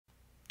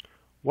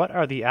What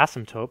are the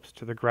asymptotes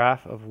to the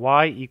graph of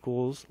y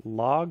equals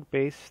log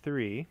base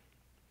 3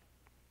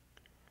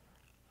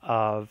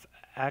 of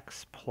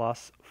x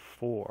plus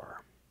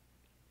 4?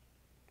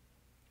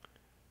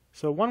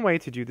 So one way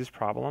to do this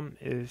problem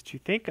is to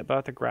think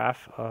about the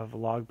graph of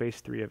log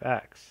base 3 of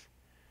x.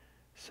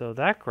 So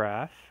that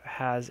graph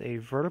has a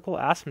vertical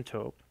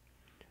asymptote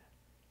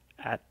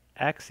at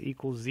x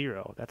equals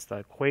 0. That's the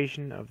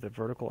equation of the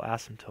vertical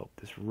asymptote,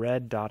 this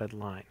red dotted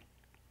line.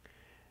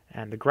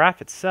 And the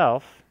graph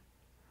itself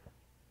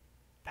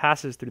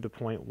passes through the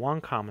point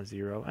 1,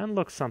 0 and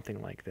looks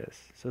something like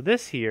this. So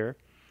this here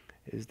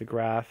is the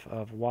graph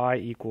of y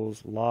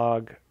equals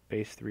log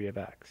base 3 of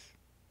x.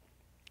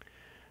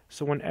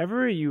 So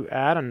whenever you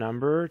add a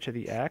number to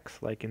the x,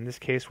 like in this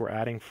case we're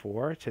adding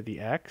 4 to the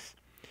x,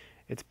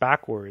 it's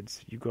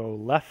backwards. You go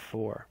left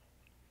 4.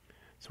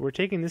 So we're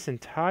taking this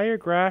entire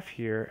graph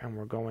here and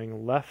we're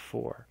going left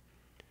 4.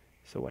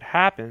 So what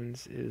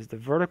happens is the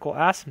vertical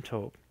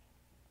asymptote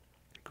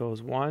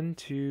goes 1,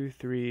 2,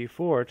 3,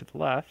 4 to the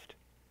left,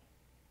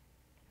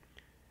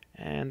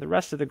 and the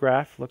rest of the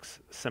graph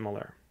looks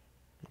similar.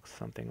 Looks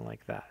something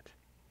like that.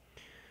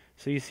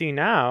 So you see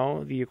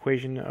now the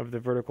equation of the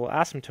vertical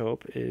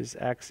asymptote is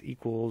x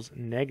equals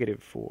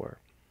 -4.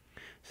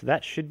 So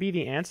that should be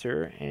the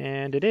answer,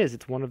 and it is.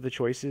 It's one of the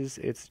choices.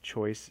 It's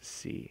choice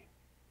C.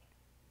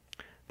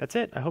 That's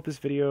it. I hope this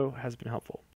video has been helpful.